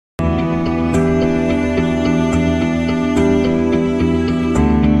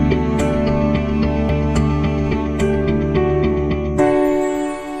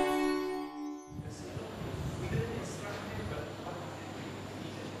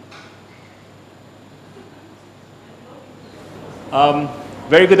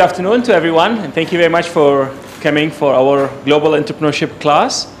Very good afternoon to everyone, and thank you very much for coming for our Global Entrepreneurship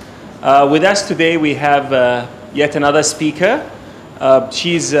class. With us today, we have yet another speaker.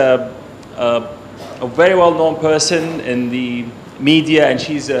 She's a very well-known person in the media, and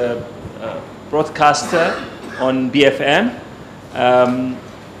she's a broadcaster on BFM.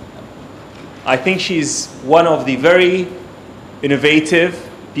 I think she's one of the very innovative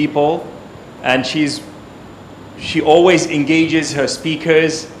people, and she always engages her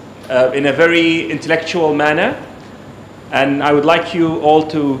speakers in a very intellectual manner. And I would like you all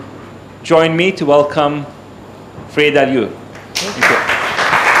to join me to welcome Freda Liu. Thank you.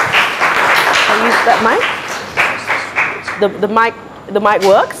 Can you use that mic? The mic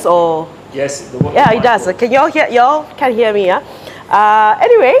works, or? Yes, yeah, it does. Can y'all hear? Y'all can hear me, yeah?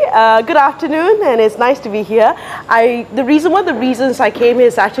 Anyway, good afternoon, and it's nice to be here. One of the reasons I came here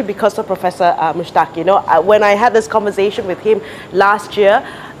is actually because of Professor Mushtaq. You know, when I had this conversation with him last year,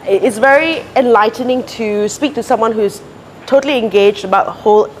 it's very enlightening to speak to someone who's totally engaged about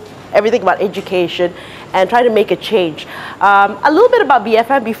everything about education and trying to make a change. A little bit about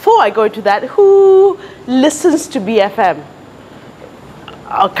BFM before I go into that. Who listens to BFM?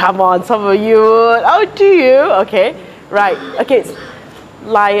 Oh, come on, some of you would. Oh, do you? Okay. Right, okay,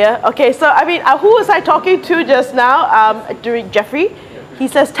 liar. Okay, so I mean, who was I talking to just now during Jeffrey? He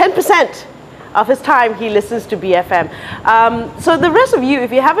says 10% of his time he listens to BFM. So the rest of you,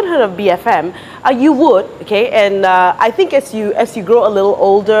 if you haven't heard of BFM, you would, okay? And I think as you grow a little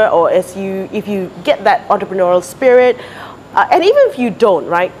older, or if you get that entrepreneurial spirit, and even if you don't,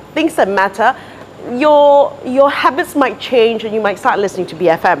 right, things that matter, your habits might change and you might start listening to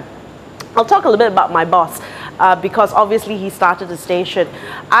BFM. I'll talk a little bit about my boss. Because obviously he started the station.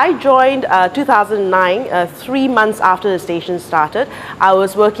 I joined 2009, 3 months after the station started. I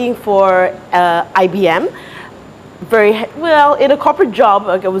was working for IBM, in a corporate job.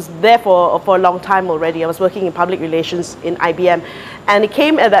 I was there for a long time already. I was working in public relations in IBM. And it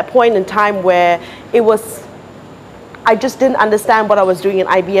came at that point in time where I just didn't understand what I was doing in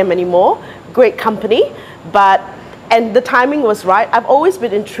IBM anymore. Great company, and the timing was right. I've always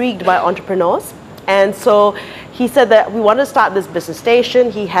been intrigued by entrepreneurs. And so he said that we want to start this business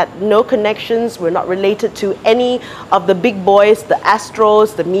station. He had no connections. We're not related to any of the big boys, the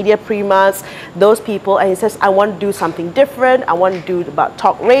Astros, the Media Primas, those people. And he says, I want to do something different. I want to do about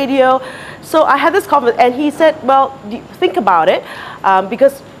talk radio. So I had this conversation, and he said, well, think about it.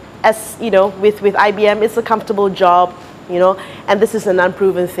 Because as you know, with IBM, it's a comfortable job. You know, and this is an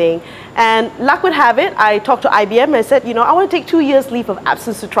unproven thing. And luck would have it, I talked to IBM and I said, you know, I want to take 2 years leave of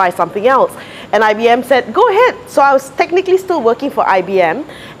absence to try something else. And IBM said, go ahead. So I was technically still working for IBM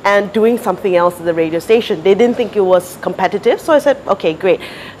and doing something else at the radio station. They didn't think it was competitive, so I said, okay, great.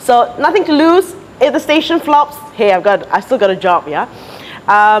 So nothing to lose. If the station flops, hey, I still got a job, yeah.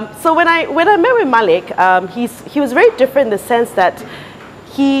 So when I met with Malik, he was very different in the sense that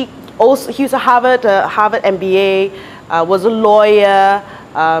he was a Harvard MBA. Was a lawyer,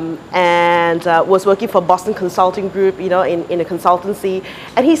 and was working for Boston Consulting Group, you know, in a consultancy.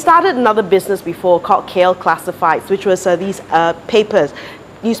 And he started another business before called KL Classifieds, which was these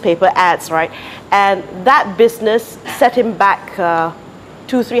newspaper ads, right? And that business set him back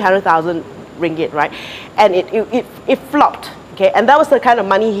 200,000-300,000 ringgit, right? And it flopped. Okay, and that was the kind of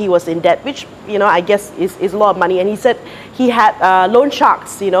money he was in debt, which, you know, I guess is a lot of money. And he said he had loan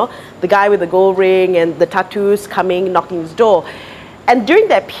sharks, you know, the guy with the gold ring and the tattoos coming, knocking his door. And during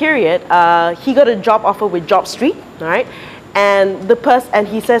that period, he got a job offer with Job Street, all right? And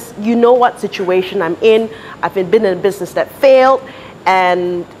he says, you know what situation I'm in. I've been in a business that failed,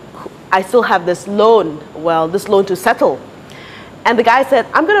 and I still have this loan to settle. And the guy said,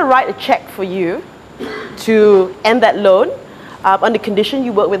 I'm going to write a check for you to end that loan. On the condition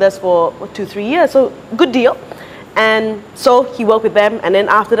you work with us for 2-3 years, so good deal. And so he worked with them, and then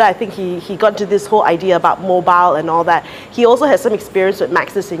after that, I think he got into this whole idea about mobile and all that. He also had some experience with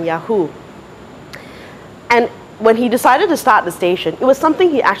Maxis and Yahoo. And when he decided to start the station, it was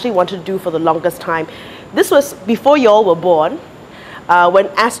something he actually wanted to do for the longest time. This was before you all were born. When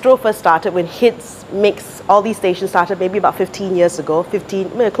Astro first started, when Hits, Mix, all these stations started, maybe about 15 years ago,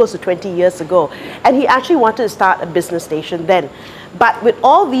 close to 20 years ago. And he actually wanted to start a business station then. But with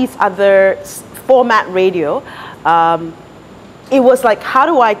all these other format radio, it was like, how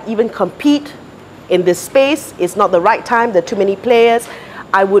do I even compete in this space? It's not the right time, there are too many players.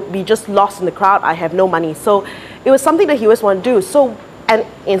 I would be just lost in the crowd, I have no money. So it was something that he always wanted to do. So, and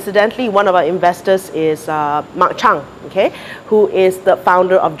incidentally, one of our investors is Mark Chang, okay, who is the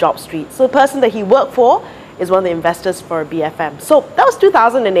founder of Job Street. So the person that he worked for is one of the investors for BFM. So that was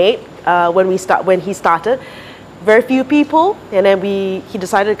 2008 when he started. very few people, and then he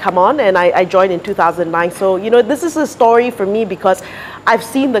decided to come on, and I joined in 2009. So, you know, this is a story for me because I've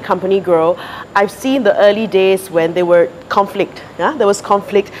seen the company grow. I've seen the early days when there were conflict. Yeah? There was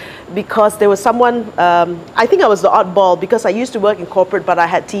conflict because there was someone, I think I was the oddball because I used to work in corporate, but I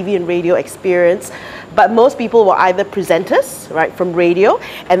had TV and radio experience. But most people were either presenters, right, from radio,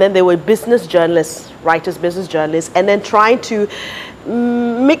 and then they were business journalists, writers, business journalists, and then trying to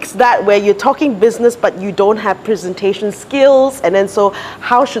mix that where you're talking business but you don't have presentation skills, and then so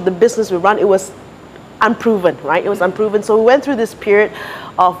how should the business be run? It was unproven, right? It was unproven. So we went through this period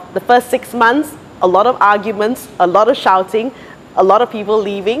of the first 6 months, a lot of arguments, a lot of shouting, a lot of people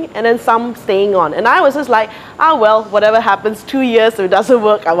leaving, and then some staying on. And I was just like, ah, well, whatever happens, 2 years, if it doesn't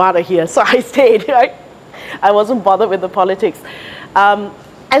work, I'm out of here. So I stayed, right? I wasn't bothered with the politics.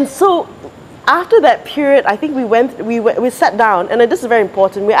 And so after that period, I think we sat down, and this is very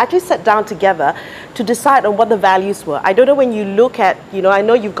important, we actually sat down together to decide on what the values were. I don't know, when you look at, you know, I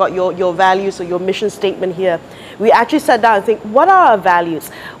know you've got your values or your mission statement here. We actually sat down and think, what are our values?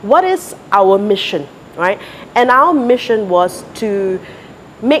 What is our mission, right? And our mission was to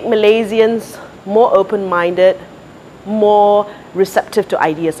make Malaysians more open-minded, more receptive to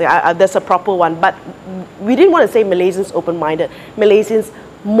ideas. There's a proper one, but we didn't want to say Malaysians open-minded. Malaysians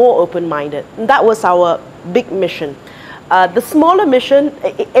more open-minded. And that was our big mission. The smaller mission,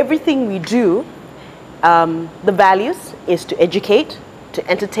 everything we do, the values is to educate, to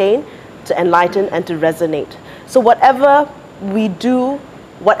entertain, to enlighten, and to resonate. So whatever we do,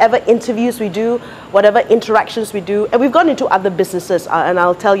 whatever interviews we do, whatever interactions we do, and we've gone into other businesses, and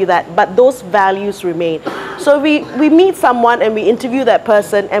I'll tell you that, but those values remain. So we meet someone and we interview that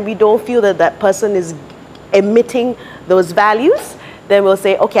person and we don't feel that that person is emitting those values, then we'll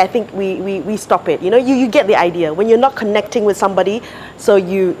say, okay, I think we stop it. You know, you get the idea. When you're not connecting with somebody, so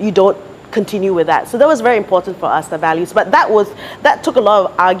you don't continue with that. So that was very important for us, the values. But that took a lot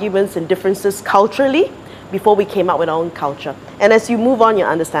of arguments and differences culturally before we came up with our own culture. And as you move on, you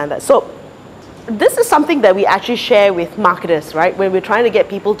understand that. So this is something that we actually share with marketers, right? When we're trying to get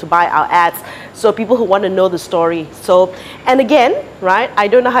people to buy our ads. So people who want to know the story. So, and again, right, I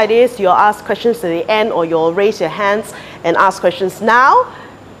don't know how it is, you'll ask questions to the end or you'll raise your hands and ask questions now.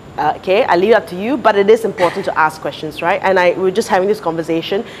 Okay, I leave it up to you, but it is important to ask questions, right? And we're just having this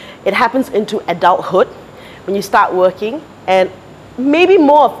conversation. It happens into adulthood when you start working, and maybe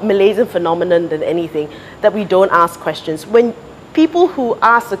more of Malaysian phenomenon than anything, that we don't ask questions. When people who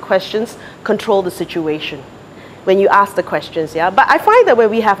ask the questions control the situation, when you ask the questions, yeah? But I find that when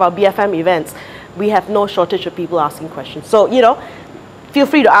we have our BFM events, we have no shortage of people asking questions. So, you know, feel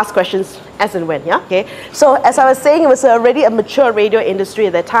free to ask questions as and when, yeah? Okay. So as I was saying, it was already a mature radio industry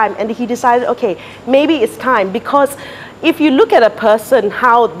at that time, and he decided, okay, maybe it's time, because if you look at a person,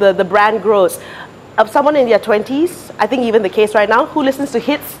 how the brand grows, of someone in their 20s, I think even the case right now, who listens to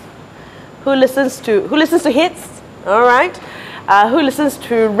hits? Who listens to hits? All right. Who listens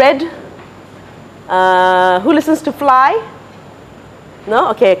to Red? Who listens to Fly? No?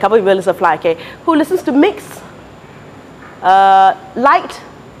 Okay, a couple of people listen to Fly. Okay. Who listens to Mix? Light?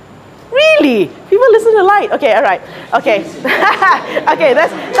 Really? People listen to Light? Okay, all right. Okay. Okay,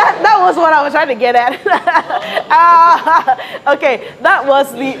 that was what I was trying to get at. Okay, that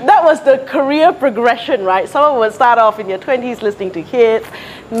was the career progression, right? Someone would start off in your 20s listening to hits,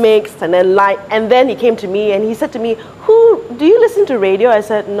 Mix, and then Light, and then he came to me and he said to me, do you listen to radio? I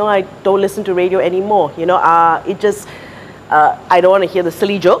said, no, I don't listen to radio anymore. You know, I don't want to hear the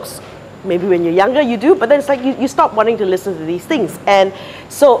silly jokes. Maybe when you're younger you do, but then it's like you stop wanting to listen to these things. And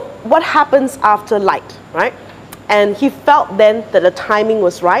so what happens after Light, right? And he felt then that the timing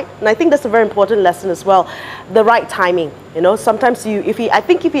was right. And I think that's a very important lesson as well, the right timing. You know, sometimes I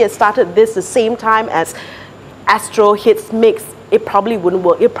think if he had started this the same time as Astro, Hits, Mix, it probably wouldn't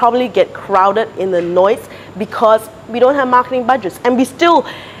work. It'd probably get crowded in the noise because we don't have marketing budgets. And we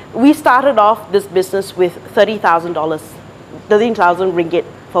started off this business with $30,000 ringgit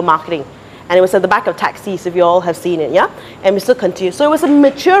for marketing. And it was at the back of taxis, if you all have seen it, yeah? And we still continue. So it was a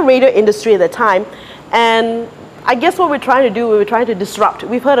mature radio industry at the time. And I guess what we're trying to do, we're trying to disrupt.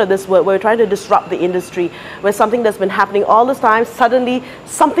 We've heard of this word, we're trying to disrupt the industry, where something that's been happening all this time, suddenly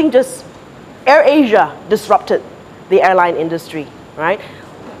something just, AirAsia disrupted the airline industry, right?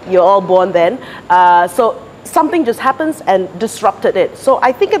 You're all born then. So something just happens and disrupted it. So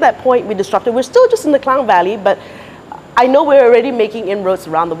I think at that point we disrupted. We're still just in the Klang Valley, but I know we're already making inroads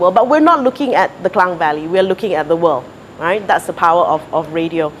around the world, but we're not looking at the Klang Valley, we're looking at the world, right? That's the power of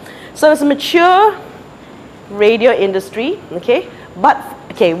radio. So it's a mature radio industry, okay? But,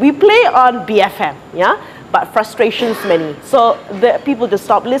 okay, we play on BFM, yeah? but frustrations many. So the people just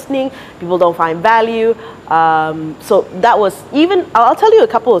stop listening, people don't find value. So that was even, I'll tell you a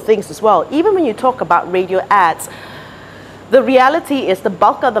couple of things as well. Even when you talk about radio ads, the reality is the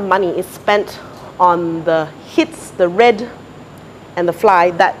bulk of the money is spent on the hits, the red and the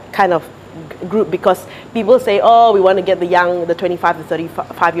fly, that kind of group, because people say, oh, we want to get the young, the 25 to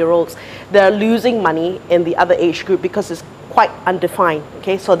 35-year-olds. They're losing money in the other age group because it's quite undefined.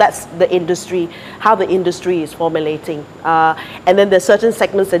 Okay, so that's the industry, how the industry is formulating. And then there's certain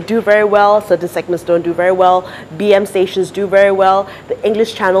segments that do very well, certain segments don't do very well. BM stations do very well. The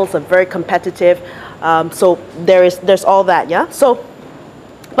English channels are very competitive. So there's all that, yeah. So,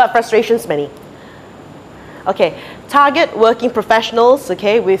 but frustrations many. Okay, target working professionals.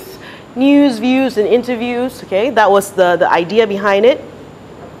 Okay, with news, views, and interviews. Okay, that was the idea behind it.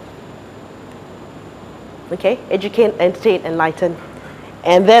 Okay, educate, entertain, enlighten.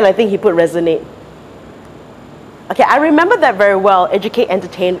 And then I think he put resonate. Okay, I remember that very well, educate,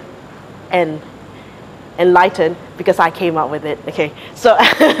 entertain, and enlighten, because I came up with it. Okay, so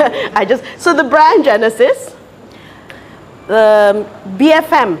so the brand genesis,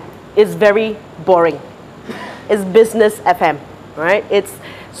 BFM is very boring. It's business FM, right?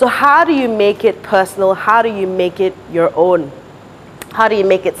 So how do you make it personal? How do you make it your own? How do you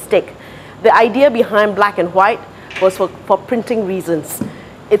make it stick? The idea behind black and white was for printing reasons.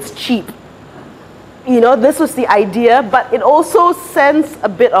 It's cheap. You know, this was the idea, but it also sends a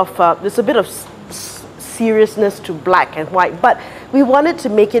bit of, there's a bit of seriousness to black and white, but we wanted to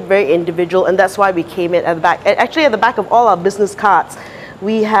make it very individual, and that's why we came in at the back. Actually, at the back of all our business cards,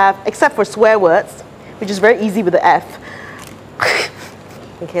 we have, except for swear words, which is very easy with the F.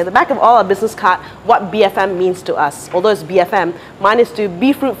 Okay, at the back of all our business card, what BFM means to us. Although it's BFM, mine is to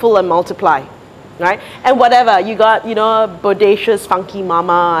be fruitful and multiply, right? And whatever, you got, you know, bodacious, funky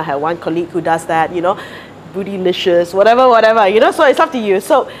mama. I have one colleague who does that, you know, bootylicious, whatever, you know, so it's up to you.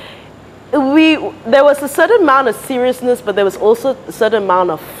 So there was a certain amount of seriousness, but there was also a certain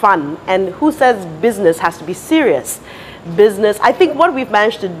amount of fun. And who says business has to be serious? Business, I think what we've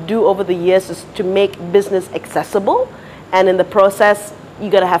managed to do over the years is to make business accessible, and in the process, you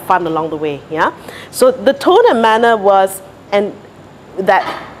gotta have fun along the way, yeah? So the tone and manner was, and that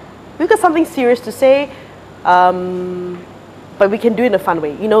we've got something serious to say, but we can do it in a fun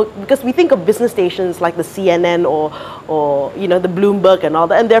way, you know, because we think of business stations like the CNN or you know, the Bloomberg and all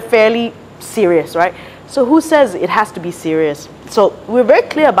that, and they're fairly serious, right? So who says it has to be serious? So we're very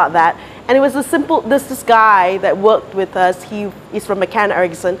clear about that, and it was a simple, this guy that worked with us, he's from McCann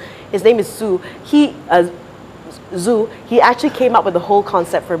Erickson, his name is Sue, he actually came up with the whole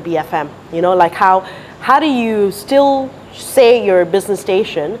concept for BFM. You know, like how do you still say you're a business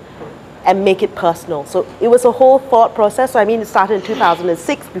station and make it personal? So it was a whole thought process. So I mean, it started in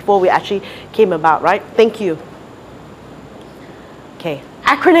 2006 before we actually came about, right? Thank you. Okay,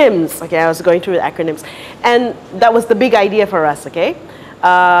 acronyms. Okay, I was going through the acronyms, and that was the big idea for us. Okay,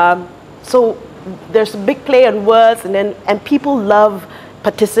 so there's a big play on words, and people love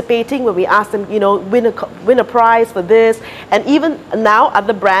participating when we ask them, you know, win a prize for this. And even now,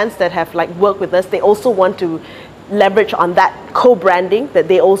 other brands that have like worked with us, they also want to leverage on that co-branding that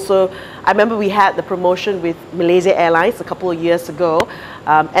they also, I remember we had the promotion with Malaysia Airlines a couple of years ago,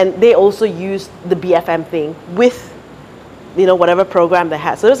 and they also used the BFM thing with, you know, whatever program they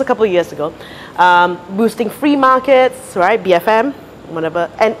had. So it was a couple of years ago. Boosting free markets, right, BFM,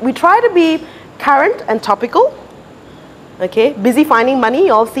 whatever. And we try to be current and topical. Okay, busy finding money,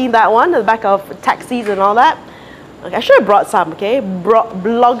 you all seen that one, at the back of taxis and all that. Okay, I should have brought some, okay?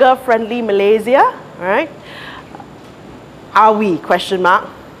 Blogger-friendly Malaysia, all right? Are we, question mark.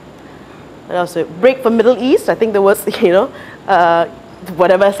 What else? Break for Middle East, I think there was, you know,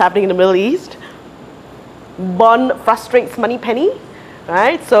 whatever is happening in the Middle East. Bond frustrates money penny,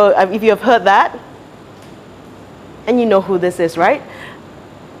 right? So if you have heard that, and you know who this is, right?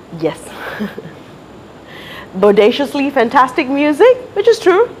 Yes. Bodaciously fantastic music, which is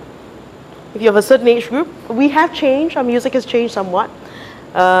true. If you have a certain age group, we have changed, our music has changed somewhat.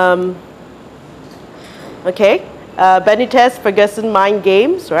 Okay, Benitez, Ferguson, Mind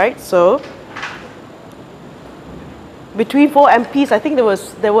Games, right? So, between 4 MPs, I think there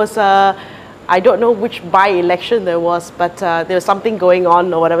was I don't know which by-election there was, but there was something going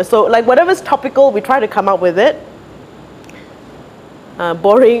on or whatever. So, like whatever's topical, we try to come up with it.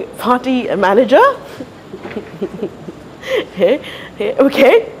 Boring party manager. Okay,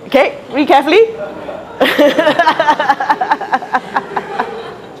 read carefully.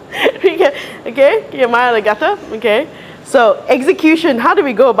 Okay, get your mind out of the gutter. Okay, so execution, how do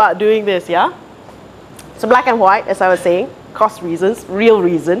we go about doing this, yeah? So black and white, as I was saying, cost reasons, real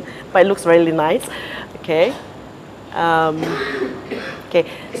reason, but it looks really nice. Okay. Okay.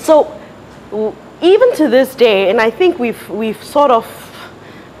 So even to this day, and I think we've sort of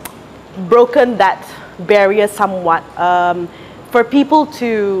broken that barrier somewhat, for people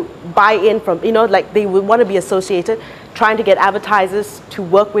to buy in from, you know, like they would want to be associated, trying to get advertisers to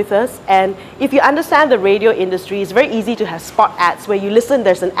work with us. And if you understand the radio industry, it's very easy to have spot ads where you listen,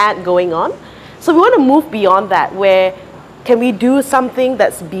 there's an ad going on. So we want to move beyond that, where can we do something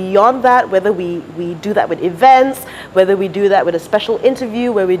that's beyond that, whether we do that with events, whether we do that with a special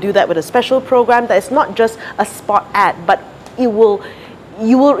interview, where we do that with a special program, that it's not just a spot ad, but you will,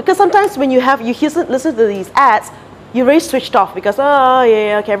 because sometimes when you listen to these ads, you're very switched off because, oh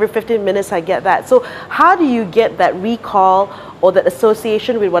yeah, okay, every 15 minutes I get that. So how do you get that recall or that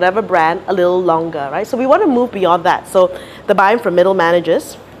association with whatever brand a little longer, right? So we want to move beyond that. So the buying from middle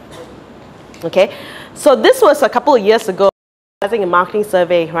managers, okay? So this was a couple of years ago, a marketing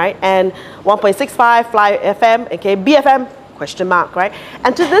survey, right? And 1.65 Fly FM, okay, BFM, question mark, right?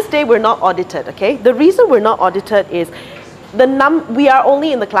 And to this day, we're not audited, okay? The reason we're not audited is we are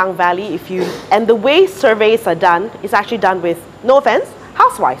only in the Klang Valley, and the way surveys are done is actually done with, no offense,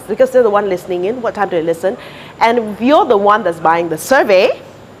 housewives, because they're the one listening in, what time do they listen? And if you're the one that's buying the survey,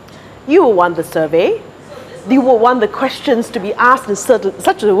 you will want the survey, you will want the questions to be asked in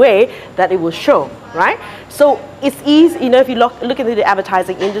such a way that it will show, right? So it's easy, you know, if you look into the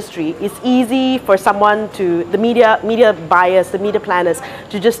advertising industry, it's easy for someone the media buyers, the media planners,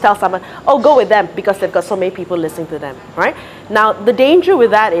 to just tell someone, oh, go with them because they've got so many people listening to them, right? Now, the danger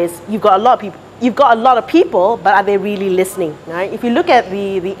with that is you've got a lot of people, but are they really listening, right? If you look at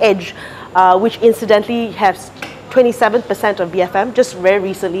the Edge, which incidentally has 27% of BFM, just very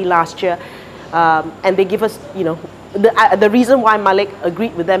recently last year, and they give us, you know, the reason why Malik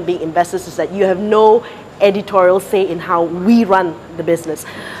agreed with them being investors is that you have no editorial say in how we run the business.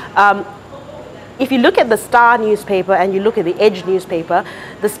 If you look at the Star newspaper and you look at the Edge newspaper,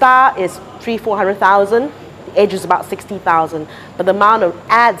 the Star is 300,000-400,000, the Edge is about 60,000. But the amount of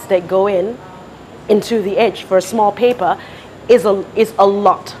ads that go into the Edge for a small paper is a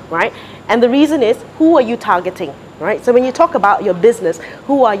lot, right? And the reason is, who are you targeting? Right? So when you talk about your business,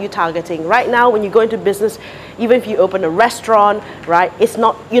 who are you targeting? Right now, when you go into business, even if you open a restaurant, right,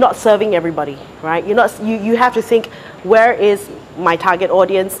 you're not serving everybody, right? You have to think, where is my target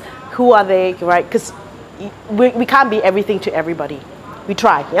audience? Who are they, right? Because we can't be everything to everybody. We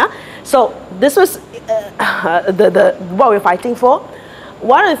try, yeah? So this was what we're fighting for.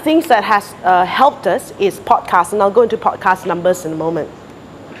 One of the things that has helped us is podcasts, and I'll go into podcast numbers in a moment,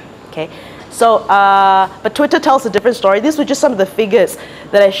 okay? So, but Twitter tells a different story. These were just some of the figures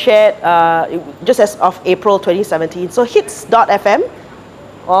that I shared just as of April 2017. So Hits.fm,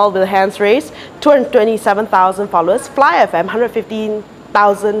 all the hands raised, 227,000 followers. Fly FM,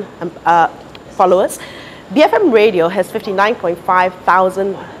 115,000 followers. BFM Radio has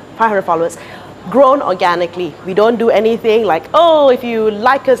 59,500 followers. Grown organically. We don't do anything like, oh, if you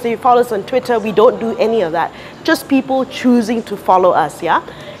like us, if you follow us on Twitter, we don't do any of that. Just people choosing to follow us, yeah?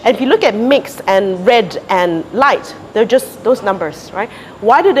 And if you look at mixed and red and light, they're just those numbers, right?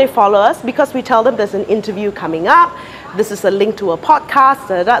 Why do they follow us? Because we tell them there's an interview coming up, this is a link to a podcast,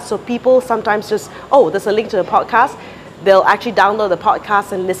 so people sometimes just, oh, there's a link to a podcast, they'll actually download the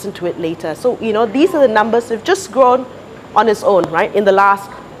podcast and listen to it later. So, you know, these are the numbers that have just grown on its own, right, in the last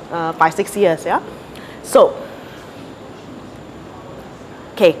 5-6 years, yeah? So,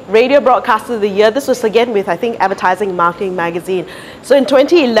 okay, Radio Broadcaster of the Year. This was again with, I think, Advertising and Marketing Magazine. So in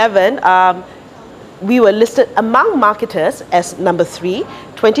 2011, we were listed among marketers as number 3.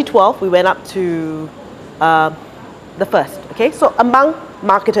 2012, we went up to the first, okay? So among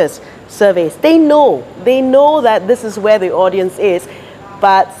marketers, surveys, they know that this is where the audience is,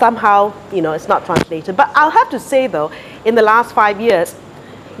 but somehow, you know, it's not translated. But I'll have to say though, in the last 5 years,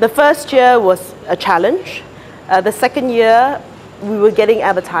 the first year was a challenge. The second year, we were getting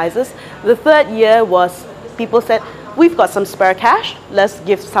advertisers. The third year was, people said, we've got some spare cash, let's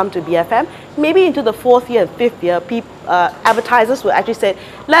give some to BFM. Maybe into the fourth year and fifth year, advertisers would actually say,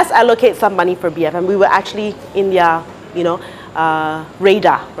 let's allocate some money for BFM. We were actually in their, you know,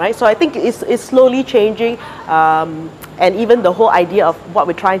 radar, right? So I think it's slowly changing, and even the whole idea of what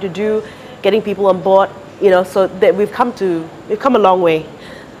we're trying to do, getting people on board, you know, so that we've come a long way.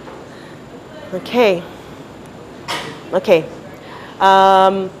 Okay.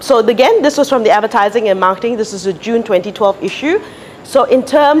 So again, this was from the Advertising and Marketing. This is a June 2012 issue. So in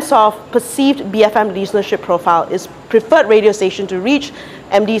terms of perceived BFM listenership profile, is preferred radio station to reach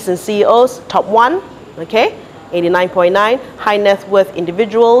MDs and CEOs, top 1, okay, 89.9. High net worth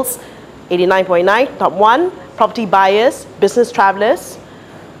individuals, 89.9, top 1. Property buyers, business travelers,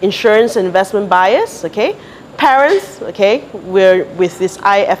 insurance and investment buyers, okay? Parents, okay, we're with this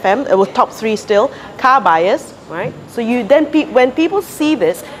IFM, it was top 3 still, car buyers, right? So you then, when people see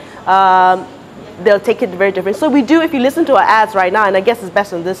this, they'll take it very different. So we do, if you listen to our ads right now, and I guess it's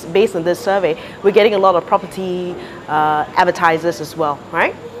based on this survey, we're getting a lot of property advertisers as well,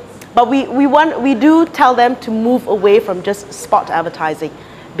 right? But we do tell them to move away from just spot advertising,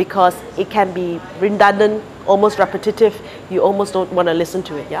 because it can be redundant, almost repetitive. You almost don't want to listen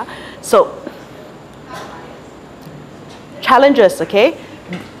to it, yeah? So, challenges, okay?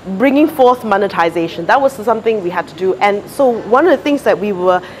 Bringing forth monetization. That was something we had to do. And so one of the things that we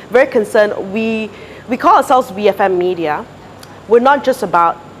were very concerned, we call ourselves VFM Media. We're not just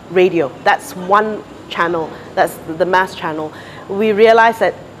about radio. That's one channel. That's the mass channel. We realized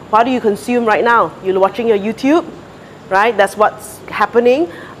that what do you consume right now? You're watching your YouTube, right? That's what's happening.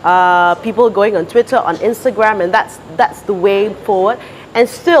 People going on Twitter, on Instagram, and that's the way forward. And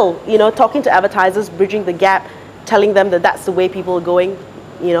still, you know, talking to advertisers, bridging the gap, telling them that that's the way people are going,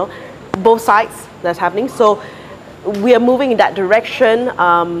 you know, both sides that's happening. So we are moving in that direction. There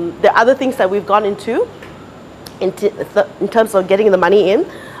are other things that we've gone into in terms of getting the money in.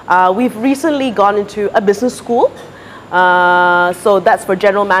 We've recently gone into a business school. So that's for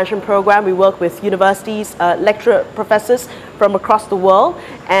general management program. We work with universities, lecturer professors from across the world,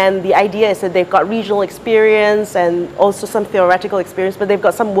 and the idea is that they've got regional experience and also some theoretical experience, but they've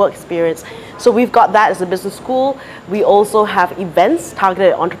got some work experience. So we've got that as a business school. We also have events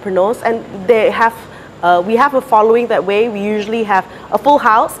targeted at entrepreneurs, and we have a following that way. We usually have a full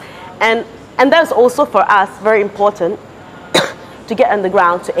house, and that's also for us very important to get on the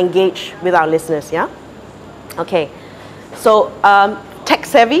ground, to engage with our listeners, yeah? Okay. So tech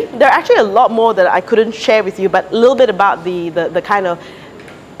savvy, there are actually a lot more that I couldn't share with you, but a little bit about the kind of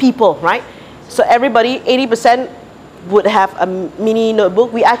people, right? So everybody, 80% would have a mini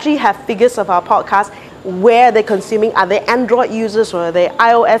notebook. We actually have figures of our podcast, where they're consuming. Are they Android users or are they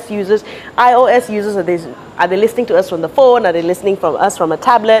iOS users? iOS users, are they listening to us from the phone? Are they listening from us from a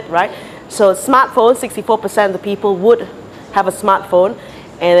tablet, right? So smartphone, 64% of the people would have a smartphone.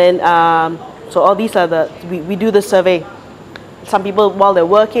 And then, so all these are we do the survey. Some people, while they're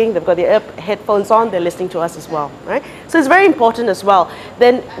working, they've got their headphones on, they're listening to us as well, right? So it's very important as well.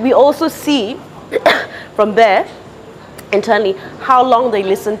 Then we also see from there, internally, how long they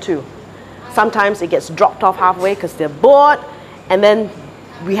listen to. Sometimes it gets dropped off halfway because they're bored, and then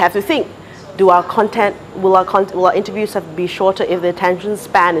we have to think, will our interviews have to be shorter if the attention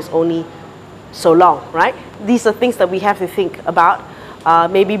span is only so long, right? These are things that we have to think about.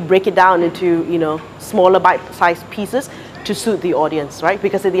 Maybe break it down into, you know, smaller bite-sized pieces to suit the audience, right?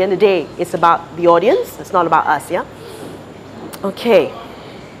 Because at the end of the day, it's about the audience, it's not about us, yeah? Okay.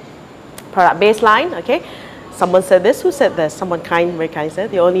 Product baseline, okay? Someone said this, who said this? Someone very kind said,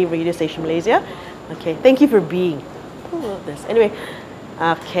 the only radio station in Malaysia. Okay, thank you for being. Who wrote this? Anyway,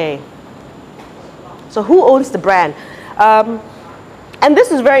 okay. So who owns the brand? And this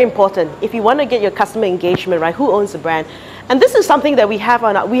is very important. If you want to get your customer engagement, right, who owns the brand? And this is something that we have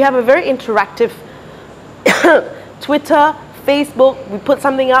we have a very interactive Twitter, Facebook, we put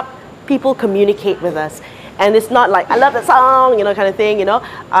something up, people communicate with us. And it's not like, I love the song, you know, kind of thing, you know.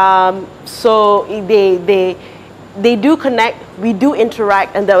 So they do connect, we do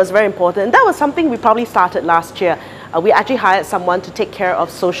interact, and that was very important. And that was something we probably started last year. We actually hired someone to take care of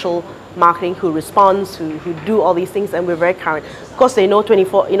social marketing, who responds, who do all these things, and we're very current. Of course, they know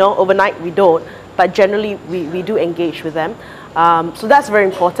 24, you know, overnight we don't, but generally we do engage with them. So that's very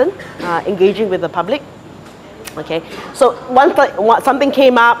important, engaging with the public. Okay, so something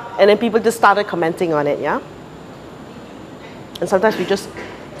came up, and then people just started commenting on it, yeah? And sometimes we just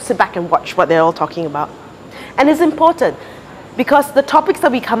sit back and watch what they're all talking about. And it's important, because the topics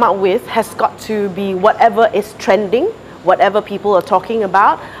that we come up with has got to be whatever is trending, whatever people are talking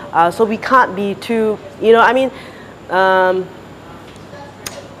about. So we can't be too, you know, I mean,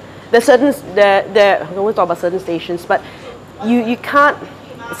 there's certain, I won't talk about certain stations, but you can't,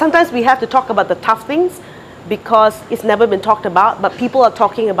 sometimes we have to talk about the tough things, because it's never been talked about, but people are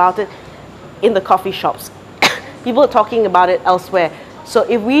talking about it in the coffee shops. People are talking about it elsewhere. So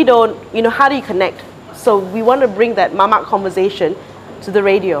if we don't, you know, how do you connect? So we want to bring that mamak conversation to the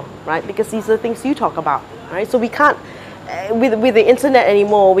radio, right? Because these are the things you talk about, right? So we can't, with the internet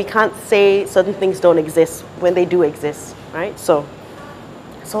anymore, we can't say certain things don't exist when they do exist, right? So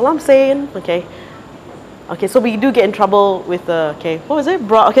that's all I'm saying, okay? Okay, so we do get in trouble with the, okay, what was it?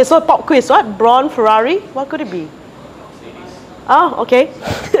 Okay, so pop quiz, what? Braun Ferrari? What could it be? Mercedes. Oh, okay.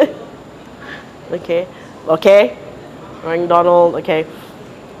 Okay. McDonald, okay.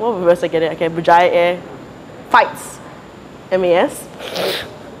 What reverse I get it? Okay, Bujai Air. Fights. MAS.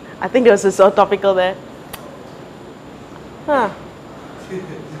 I think it was so topical there. Huh.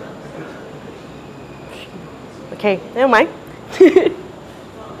 Okay, never mind.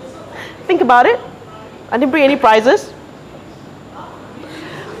 Think about it. I didn't bring any prizes.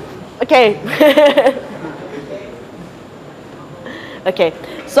 Okay. Okay,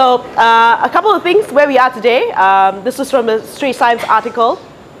 so a couple of things where we are today. This is from a Street Science article.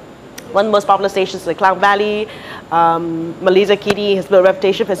 One of the most popular stations is the Klang Valley. Malaysia Kini has built a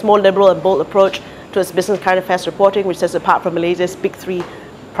reputation for its more liberal and bold approach to its business current affairs reporting, which sets it apart from Malaysia's big three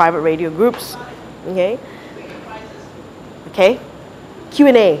private radio groups. Okay. Okay.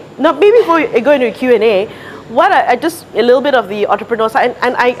 Q&A. Now, maybe before I go into Q&A, I just a little bit of the entrepreneur side,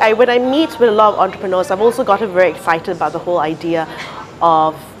 and I when I meet with a lot of entrepreneurs, I've also gotten very excited about the whole idea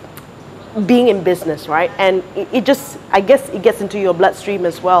of being in business, right? And it just, I guess it gets into your bloodstream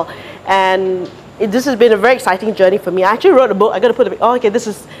as well. And this has been a very exciting journey for me. I actually wrote a book. I got to put okay, this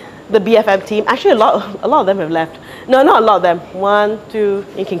is the BFM team. Actually, a lot of them have left. No, not a lot of them. 1, 2,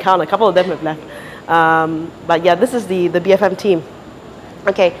 you can count. A couple of them have left. But yeah, this is the BFM team.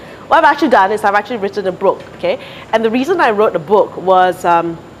 Okay, what I've actually done is I've actually written a book. Okay, and the reason I wrote the book was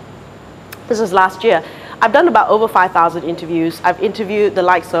this was last year. I've done about over 5,000 interviews. I've interviewed the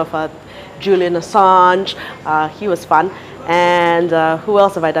likes of Julian Assange. He was fun. And who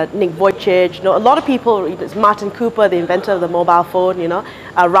else have I done? Nick Vujicic. You know, a lot of people. It's Martin Cooper, the inventor of the mobile phone. You know,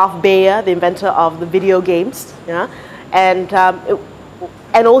 Ralph Baer, the inventor of the video games. You know,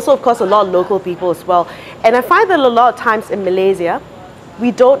 and also of course a lot of local people as well. And I find that a lot of times in Malaysia,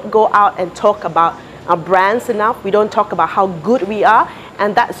 we don't go out and talk about our brands enough. We don't talk about how good we are,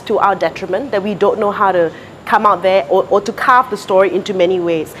 and that's to our detriment. That we don't know how to come out there or to carve the story into many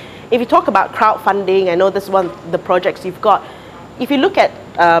ways. If you talk about crowdfunding, I know this is one of the projects you've got. If you look at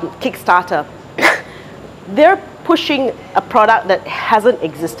Kickstarter, they're pushing a product that hasn't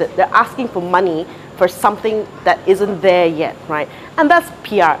existed. They're asking for money for something that isn't there yet, right? And that's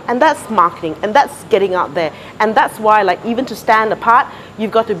PR, and that's marketing, and that's getting out there. And that's why, like, even to stand apart,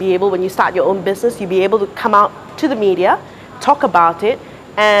 you've got to be able, when you start your own business, you'll be able to come out to the media, talk about it,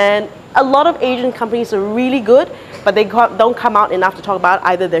 and a lot of Asian companies are really good, but they don't come out enough to talk about it.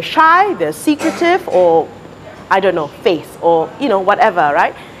 Either they're shy, they're secretive, or I don't know, face, or you know, whatever,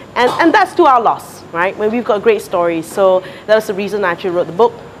 right? And that's to our loss, right? When we've got great stories. So that was the reason I actually wrote the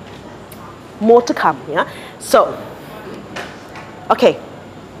book. More to come, yeah? So, okay.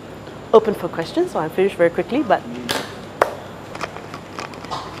 Open for questions, so I'm finished very quickly, but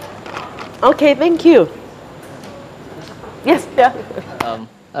okay, thank you. Yes, yeah.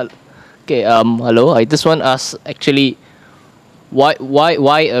 Okay, hello. I just want to ask actually,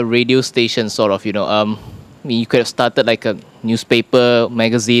 why a radio station sort of, you know, I mean, you could have started like a newspaper,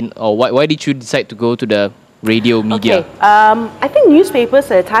 magazine, or why did you decide to go to the radio media? Okay, I think newspapers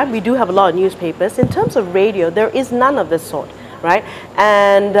at the time, we do have a lot of newspapers. In terms of radio, there is none of this sort, right?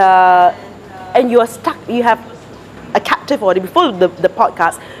 And you are stuck, you have a captive audience. Before the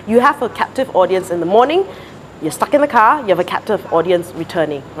podcast, you have a captive audience in the morning. You're stuck in the car, you have a captive audience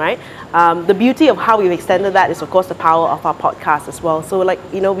returning, right? The beauty of how we've extended that is, of course, the power of our podcast as well. So, like,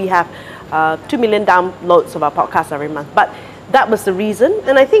 you know, we have 2 million downloads of our podcast every month. But that was the reason.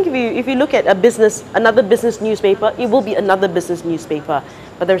 And I think if you look at another business newspaper, it will be another business newspaper.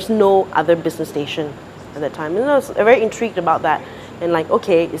 But there's no other business station at that time. And I was very intrigued about that. And like,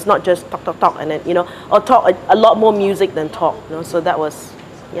 okay, it's not just talk, talk, talk, and then, you know, or talk a lot more music than talk. You know? So that was,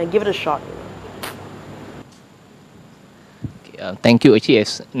 yeah, give it a shot. You know? Thank you. Actually,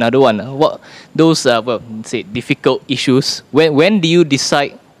 yes, another one. What those well, say difficult issues? When do you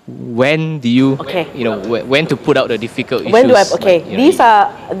decide? When do you, you know, when to put out the difficult issues? When do I? Okay,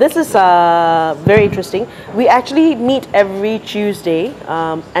 like, this is very interesting. We actually meet every Tuesday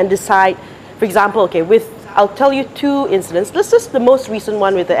and decide. For example, okay, I'll tell you 2 incidents. This is the most recent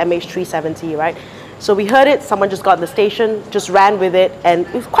one with the MH370, right? So we heard it, someone just got the station, just ran with it, and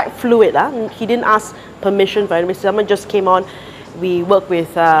it was quite fluid. He didn't ask permission for anybody. Someone just came on. We work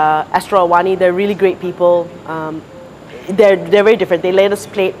with Astro Awani. They're really great people. They're very different. They let us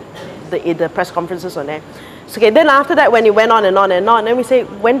play the press conferences on there. So, okay, then after that, when it went on and on and on, then we say,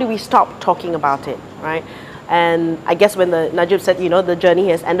 when do we stop talking about it, right? And I guess when Najib said, you know, the journey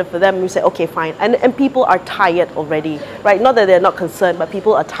has ended for them, we said, okay, fine. And people are tired already, right? Not that they're not concerned, but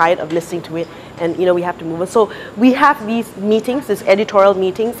people are tired of listening to it. And, you know, we have to move on. So we have these meetings, these editorial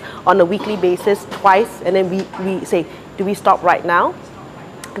meetings on a weekly basis, twice. And then we say, do we stop right now?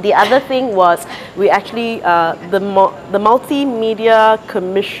 The other thing was we actually, the Multimedia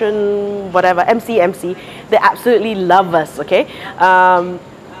Commission, whatever, MCMC, they absolutely love us, okay?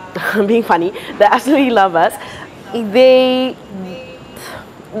 I'm being funny. They absolutely love us.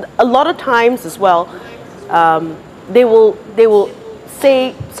 a lot of times as well, they will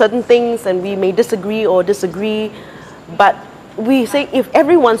say certain things and we may disagree, but we say if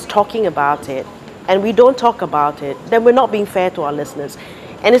everyone's talking about it and we don't talk about it, then we're not being fair to our listeners.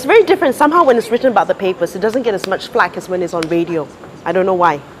 And it's very different somehow when it's written about the papers. It doesn't get as much flack as when it's on radio. I don't know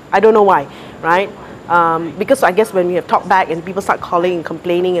why, right? Because I guess when we have talked back and people start calling and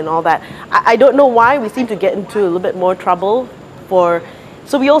complaining and all that, I don't know why we seem to get into a little bit more trouble for.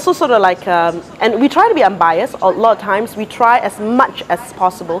 So we also sort of like, and we try to be unbiased. A lot of times we try as much as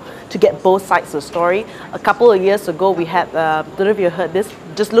possible to get both sides of the story. A couple of years ago we had, don't know if you heard this,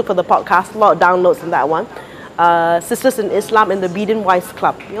 just look for the podcast, a lot of downloads in that one. Sisters in Islam and the Obedient Wives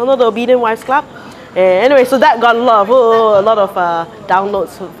Club. You all know the Obedient Wives Club? Anyway, so that got a lot of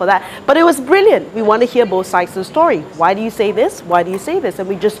downloads for that. But it was brilliant. We want to hear both sides of the story. Why do you say this? Why do you say this? And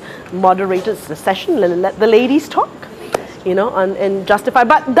we just moderated the session and let the ladies talk, you know, and justify.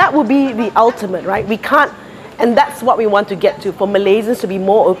 But that would be the ultimate, right? We can't, and that's what we want to get to, for Malaysians to be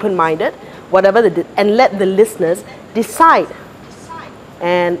more open-minded, whatever, and let the listeners decide,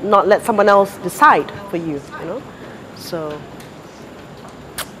 and not let someone else decide for you, you know. So.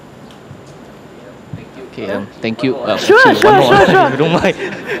 Okay, thank you. Sure. If you don't mind.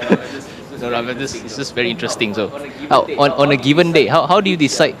 No, but this is just very interesting. So, on a given day, how do you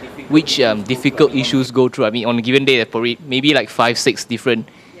decide which difficult issues go through? I mean, on a given day, there are probably maybe like 5-6 different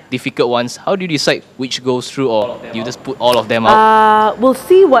difficult ones. How do you decide which goes through, or do you just put all of them out? We'll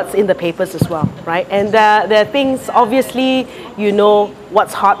see what's in the papers as well, right? And there are things, obviously, you know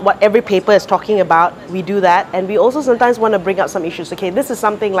what's hot, what every paper is talking about. We do that, and we also sometimes want to bring up some issues. Okay, this is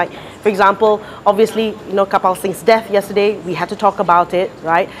something like, for example, obviously, you know, Kapal Singh's death yesterday. We had to talk about it,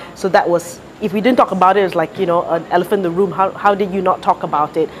 right? So that was, if we didn't talk about it, it's like, you know, an elephant in the room. How did you not talk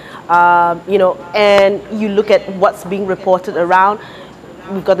about it? You know, and you look at what's being reported around.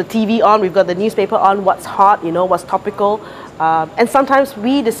 We've got the TV on, we've got the newspaper on, what's hot, you know, what's topical. And sometimes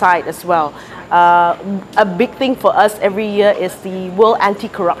we decide as well. A big thing for us every year is the World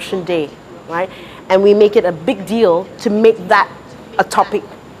Anti-Corruption Day, right? And we make it a big deal to make that a topic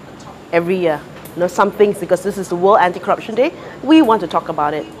every year. You know, some things, because this is the World Anti-Corruption Day, we want to talk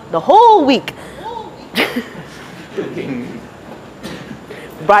about it the whole week.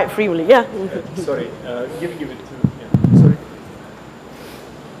 Bribe freely, yeah. Sorry, give it to, yeah, sorry.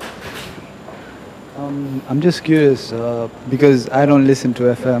 I'm just curious because I don't listen to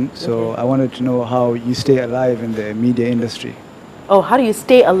FM, so I wanted to know how you stay alive in the media industry. Oh, how do you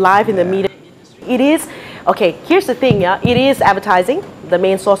stay alive in the media industry? It is, okay, here's the thing, yeah, it is advertising, the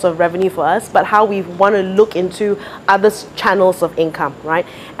main source of revenue for us, but how we want to look into other channels of income, right?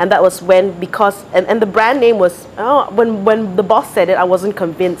 And that was when, because, and the brand name was, when the boss said it, I wasn't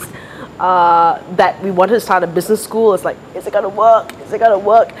convinced that we wanted to start a business school. It's like, is it going to work? Is it going to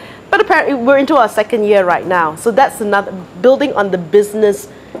work? But apparently we're into our second year right now. So that's another, building on the business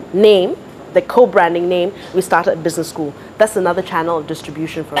name, the co-branding name, we started a business school. That's another channel of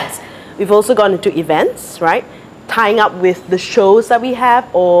distribution for us. We've also gone into events, right? Tying up with the shows that we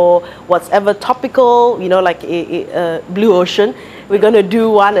have, or whatever topical, you know, like Blue Ocean. We're going to do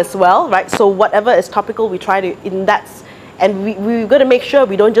one as well, right? So whatever is topical, we try to, and we've got to make sure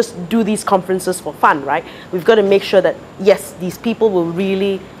we don't just do these conferences for fun, right? We've got to make sure that, yes, these people will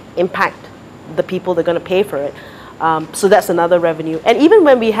really impact the people that are going to pay for it. So that's another revenue. And even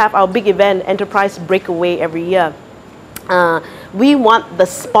when we have our big event, Enterprise Breakaway, every year, we want the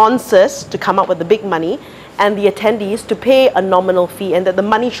sponsors to come up with the big money and the attendees to pay a nominal fee, and that the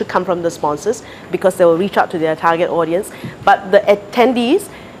money should come from the sponsors because they will reach out to their target audience. But the attendees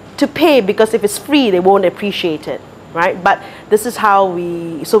to pay, because if it's free, they won't appreciate it, right? But this is how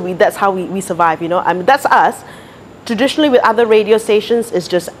that's how we survive, you know. I mean, that's us. Traditionally, with other radio stations, it's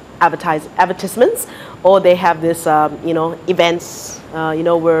just advertisements, or they have this, you know, events, you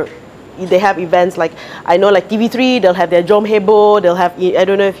know, where they have events like, I know, like TV3, they'll have their Jom Hebo, they'll have, I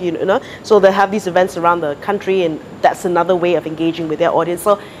don't know if you know, so they'll have these events around the country, and that's another way of engaging with their audience.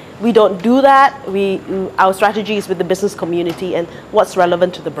 So we don't do that. Our strategy is with the business community and what's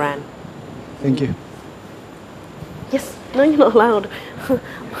relevant to the brand. Thank you. Yes, no, you're not allowed.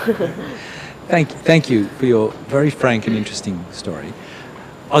 Thank you for your very frank and interesting story.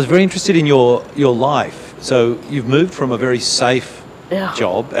 I was very interested in your life. So you've moved from a very safe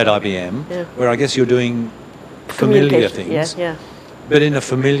job at IBM, where I guess you're doing familiar things, but in a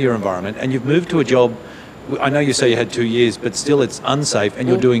familiar environment, and you've moved to a job, I know you say you had 2 years, but still it's unsafe, and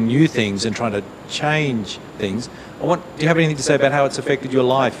you're doing new things and trying to change things. Do you have anything to say about how it's affected your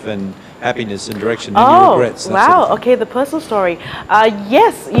life and happiness and direction and your regrets? That Wow. sort of thing? Okay, the personal story.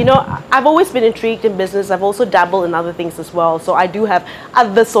 Yes, you know, I've always been intrigued in business. I've also dabbled in other things as well. So I do have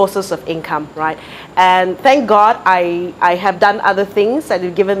other sources of income, right? And thank God I have done other things that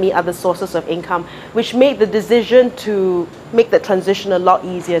have given me other sources of income, which made the decision to make the transition a lot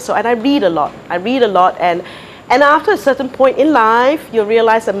easier. So, and I read a lot. And after a certain point in life, you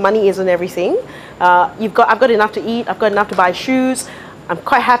realize that money isn't everything. I've got enough to eat. I've got enough to buy shoes. I'm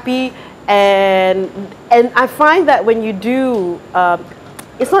quite happy. And I find that when you do,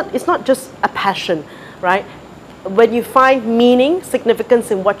 it's not just a passion, right? When you find meaning, significance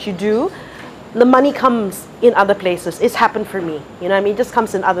in what you do, the money comes in other places. It's happened for me, you know what I mean? It just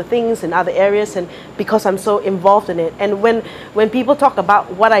comes in other things, in other areas, and because I'm so involved in it. And when people talk about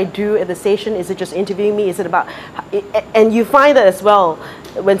what I do at the station, is it just interviewing me? Is it about, and you find that as well,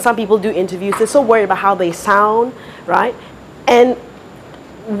 when some people do interviews, they're so worried about how they sound, right? And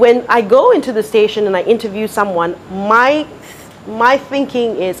when I go into the station and I interview someone, my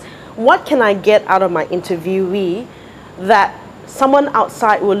thinking is, what can I get out of my interviewee that someone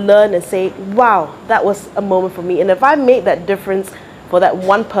outside will learn and say, wow, that was a moment for me. And if I made that difference for that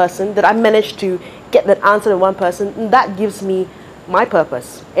one person, that I managed to get that answer to one person, that gives me my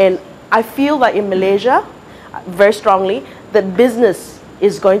purpose. And I feel like in Malaysia, very strongly, that business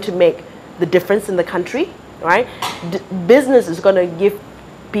is going to make the difference in the country, right? Business is going to give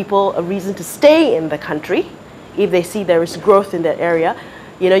people a reason to stay in the country if they see there is growth in that area.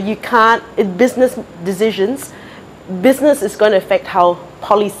 You know, you can't, business decisions, business is going to affect how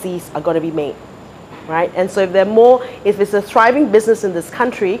policies are going to be made, right? And so if it's a thriving business in this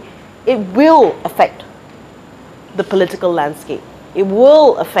country, it will affect the political landscape. It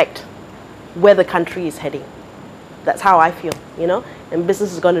will affect where the country is heading. That's how I feel, you know, and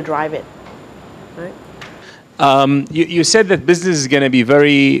business is going to drive it, right? You said that business is going to be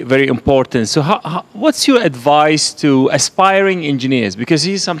very, very important. So what's your advice to aspiring engineers? Because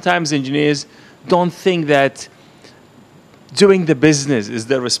sometimes engineers don't think that doing the business is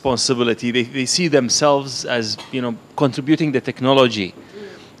their responsibility. They see themselves as, you know, contributing the technology.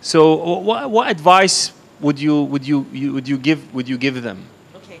 So what advice would you give them?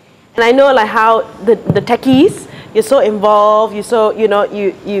 Okay. And I know like how the techies, you're so involved,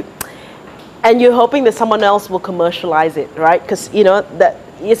 and you're hoping that someone else will commercialize it, right? Because, you know, that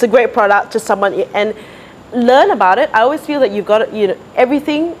it's a great product to someone, and learn about it. I always feel that you've got to, you know,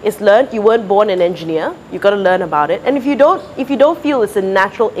 everything is learned. You weren't born an engineer. You've got to learn about it. And if you don't feel it's a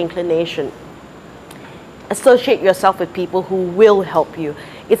natural inclination, associate yourself with people who will help you.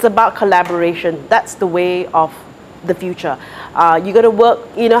 It's about collaboration. That's the way of the future. You got to work,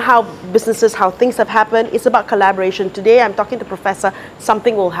 you know, how things have happened. It's about collaboration. Today I'm talking to Professor,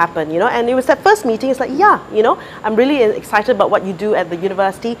 something will happen, you know, and it was that first meeting. It's like, yeah, you know, I'm really excited about what you do at the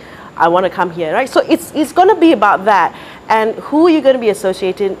university. I want to come here, right? So it's going to be about that. And who are you going to be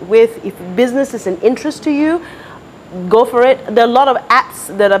associated with? If business is an interest to you, go for it. There are a lot of apps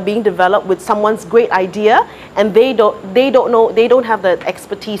that are being developed with someone's great idea, and they don't have the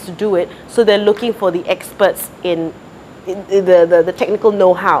expertise to do it, so they're looking for the experts in the technical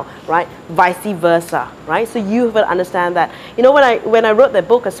know-how, right? Vice versa, right? So you have to understand that. You know, when I wrote that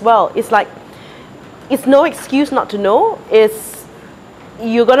book as well, it's like, it's no excuse not to know.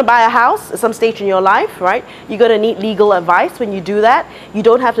 You're going to buy a house at some stage in your life, right? You're going to need legal advice when you do that. You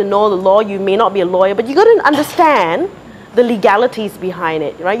don't have to know the law. You may not be a lawyer, but you got to understand the legalities behind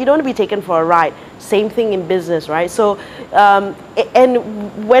it, right? You don't want to be taken for a ride. Same thing in business, right? So,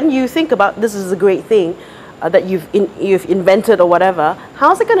 and when you think about this is a great thing that you've invented or whatever,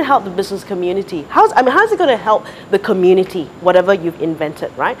 how's it going to help the business community? How's it going to help the community, whatever you've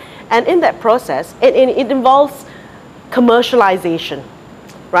invented, right? And in that process, it involves commercialization,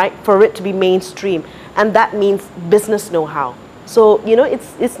 right, for it to be mainstream, and that means business know-how. So, you know,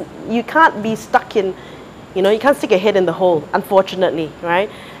 you can't be stuck in, you know, you can't stick your head in the hole, unfortunately, right?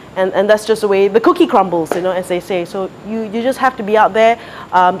 And that's just the way the cookie crumbles, you know, as they say. So you just have to be out there.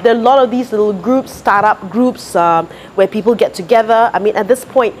 There are a lot of these little groups, startup groups, where people get together. I mean, at this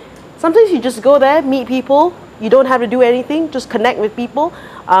point, sometimes you just go there, meet people. You don't have to do anything, just connect with people.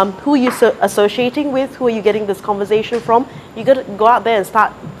 Who are you associating with? Who are you getting this conversation from? You got to go out there and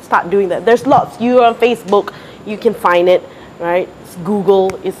start doing that. There's lots. You're on Facebook, you can find it, right? It's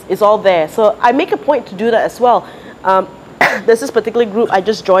Google, it's all there. So I make a point to do that as well. There's this particular group I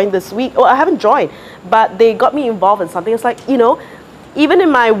just joined this week. Oh, I haven't joined, but they got me involved in something. It's like, you know, even in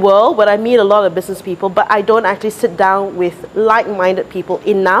my world, where I meet a lot of business people, but I don't actually sit down with like-minded people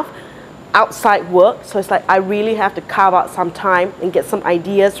enough outside work. So it's like I really have to carve out some time and get some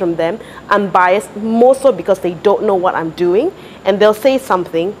ideas from them, unbiased, more so because they don't know what I'm doing, and they'll say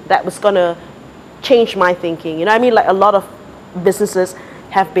something that was gonna change my thinking. You know what I mean? Like a lot of businesses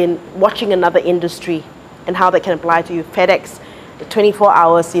have been watching another industry and how that can apply to you. FedEx, 24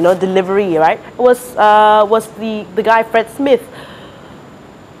 hours, you know, delivery, right? It was the guy Fred Smith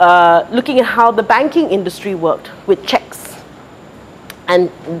looking at how the banking industry worked with checks,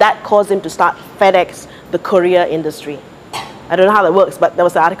 and that caused him to start FedEx, the courier industry. I don't know how that works, but that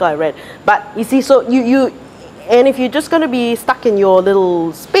was the article I read. But you see, so and if you're just going to be stuck in your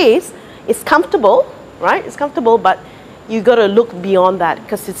little space, it's comfortable, right? It's comfortable, but you got to look beyond that,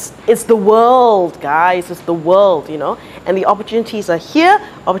 because it's the world, guys. It's the world, you know. And the opportunities are here.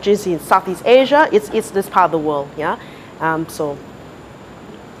 Opportunities in Southeast Asia. It's this part of the world, yeah. So.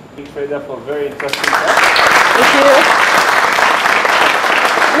 Thank you, Freda, for a very interesting talk. Thank you.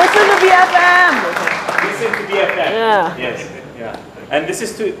 Listen to BFM. Listen to BFM. Yeah. Yes. Yeah. And this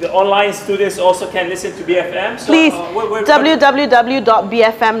is to the online students also can listen to BFM. So, please, www.bfm.my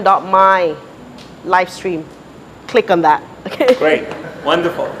live stream. Click on that. Okay. Great.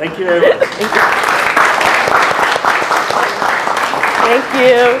 Wonderful. Thank you very much. Thank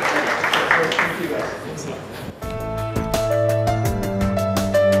you.